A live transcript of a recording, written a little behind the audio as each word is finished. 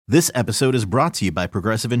This episode is brought to you by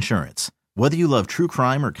Progressive Insurance. Whether you love true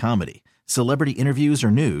crime or comedy, celebrity interviews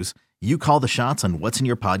or news, you call the shots on what's in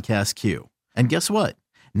your podcast queue. And guess what?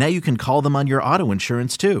 Now you can call them on your auto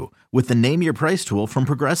insurance too with the Name Your Price tool from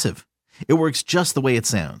Progressive. It works just the way it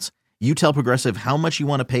sounds. You tell Progressive how much you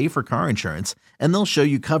want to pay for car insurance, and they'll show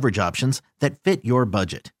you coverage options that fit your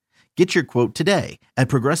budget. Get your quote today at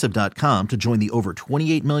Progressive.com to join the over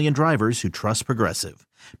 28 million drivers who trust Progressive.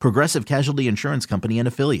 Progressive Casualty Insurance Company and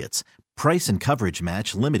Affiliates. Price and coverage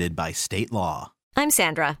match limited by state law. I'm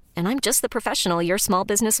Sandra, and I'm just the professional your small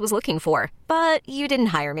business was looking for. But you didn't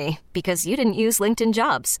hire me because you didn't use LinkedIn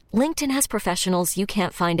Jobs. LinkedIn has professionals you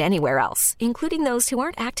can't find anywhere else, including those who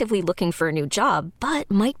aren't actively looking for a new job, but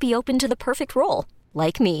might be open to the perfect role,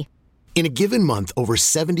 like me. In a given month, over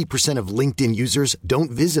 70% of LinkedIn users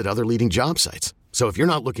don't visit other leading job sites. So if you're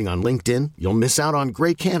not looking on LinkedIn, you'll miss out on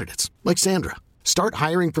great candidates like Sandra. Start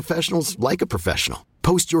hiring professionals like a professional.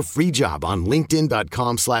 Post your free job on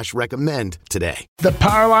linkedin.com/recommend today. The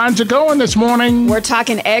power lines are going this morning. We're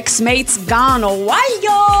talking ex-mates gone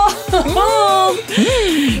wild.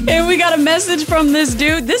 And we got a message from this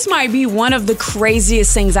dude. This might be one of the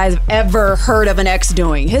craziest things I've ever heard of an ex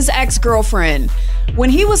doing. His ex-girlfriend. When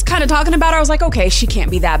he was kind of talking about her, I was like, okay, she can't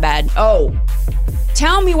be that bad. Oh,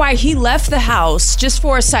 tell me why he left the house just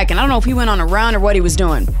for a second. I don't know if he went on a run or what he was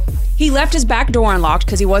doing. He left his back door unlocked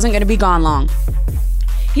because he wasn't going to be gone long.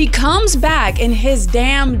 He comes back and his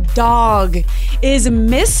damn dog is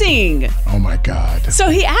missing. Oh my God. So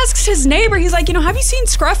he asks his neighbor, he's like, have you seen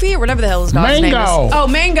Scruffy or whatever the hell his dog's name is? Mango. Oh,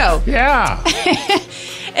 Mango. Yeah.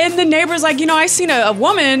 And the neighbor's like, I seen a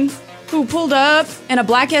woman who pulled up in a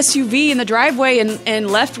black SUV in the driveway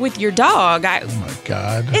and left with your dog. Oh my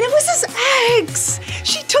God. And it was his ex.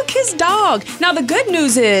 She took his dog. Now, the good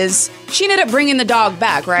news is she ended up bringing the dog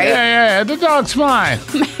back, right? Yeah. The dog's fine.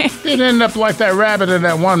 It didn't end up like that rabbit in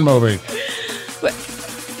that one movie.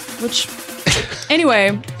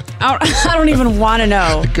 Anyway, I don't even want to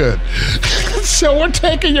know. Good. So we're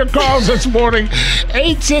taking your calls this morning.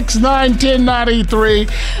 869-1093.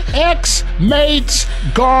 Ex-mates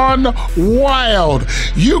gone wild.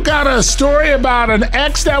 You got a story about an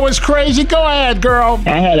ex that was crazy? Go ahead, girl.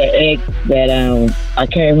 I had an ex that I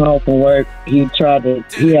came home from work. He had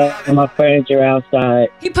my furniture outside.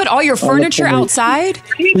 He put all your furniture outside?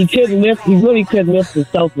 He really couldn't lift the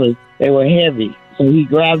sofas. They were heavy. So he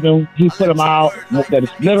grabbed them, he put them out. The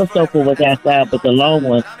middle sofa was outside, but the long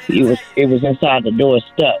one, it was inside the door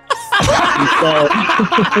stuck.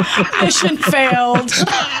 Mission failed.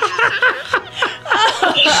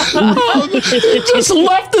 Just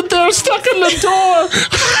left it there, stuck in the door.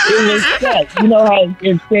 It was stuck. You know how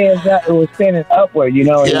it stands up? It was standing upward. It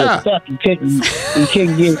was stuck. You couldn't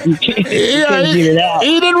get it out.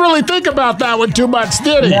 He didn't really think about that one too much,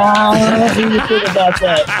 did he? No, he didn't think about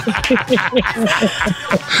that.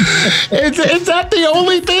 Is that the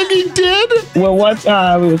only thing he did? Well, one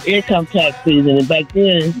time it was income tax season, and back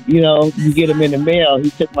then, you get them in the mail. He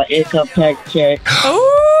took my income tax check.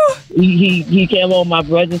 Oh. He came over my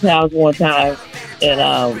brother's house one time,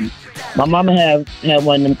 and my mama had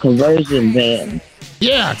one of them conversion vans.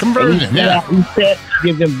 Yeah, conversion. He sat,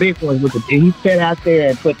 give them big ones he sat out there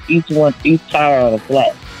and put each tire on a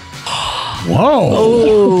flat. Whoa.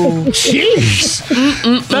 Oh, jeez.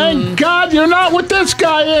 Thank God you're not with this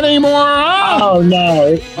guy anymore, huh? Oh, no.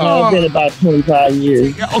 It's been about 25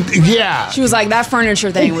 years. Yeah. She was like, that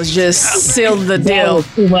furniture thing was just sealed the deal.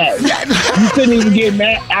 Was too much. You couldn't even get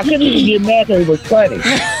mad. I couldn't even get mad because it was funny.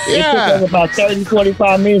 It took us about 30,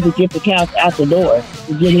 45 minutes to get the couch out the door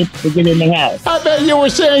to get in the house. I bet you were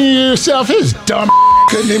saying to yourself, his dumb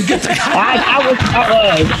couldn't even get the couch.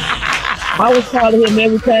 I was calling him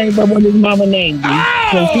everything but what his mama named me.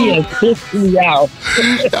 Because he has pissed me out.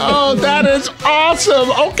 Oh, that is awesome.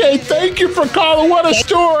 Okay, thank you for calling. What a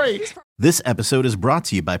story. This episode is brought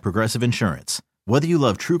to you by Progressive Insurance. Whether you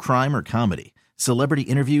love true crime or comedy, celebrity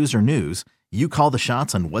interviews or news, you call the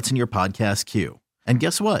shots on what's in your podcast queue. And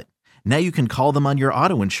guess what? Now you can call them on your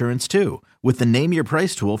auto insurance too with the Name Your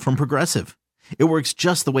Price tool from Progressive. It works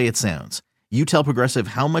just the way it sounds. You tell Progressive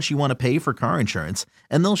how much you want to pay for car insurance,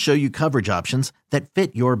 and they'll show you coverage options that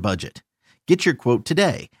fit your budget. Get your quote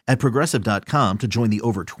today at Progressive.com to join the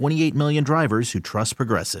over 28 million drivers who trust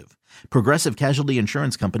Progressive. Progressive Casualty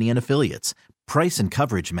Insurance Company and Affiliates. Price and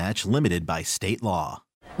coverage match limited by state law.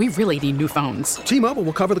 We really need new phones. T-Mobile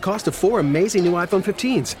will cover the cost of 4 amazing new iPhone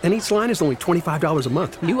 15s, and each line is only $25 a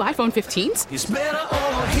month. New iPhone 15s? It's better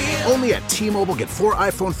over here. Only at T-Mobile, get 4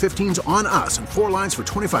 iPhone 15s on us and 4 lines for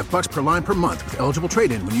 $25 per line per month with eligible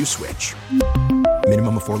trade-in when you switch.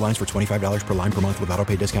 Minimum of 4 lines for $25 per line per month with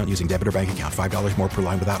autopay discount using debit or bank account. $5 more per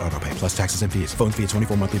line without autopay, plus taxes and fees. Phone fee at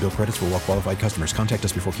 24 monthly bill credits for well-qualified customers. Contact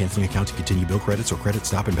us before canceling account to continue bill credits or credit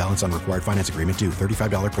stop and balance on required finance agreement due.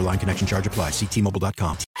 $35 per line connection charge applies. See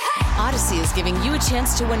T-Mobile.com. Odyssey is giving you a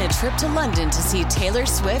chance to win a trip to London to see Taylor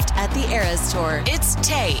Swift at the Eras Tour. It's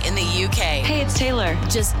Tay in the UK. Hey, it's Taylor.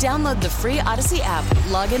 Just download the free Odyssey app,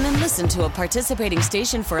 log in and listen to a participating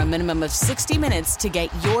station for a minimum of 60 minutes to get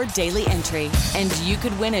your daily entry. And you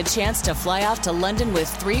could win a chance to fly off to London with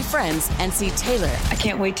 3 friends and see Taylor. I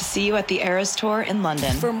can't wait to see you at the Eras Tour in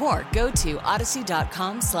London. For more, go to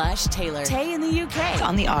odyssey.com/Taylor. Tay in the UK. It's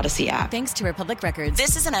on the Odyssey app. Thanks to Republic Records.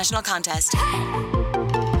 This is a national contest.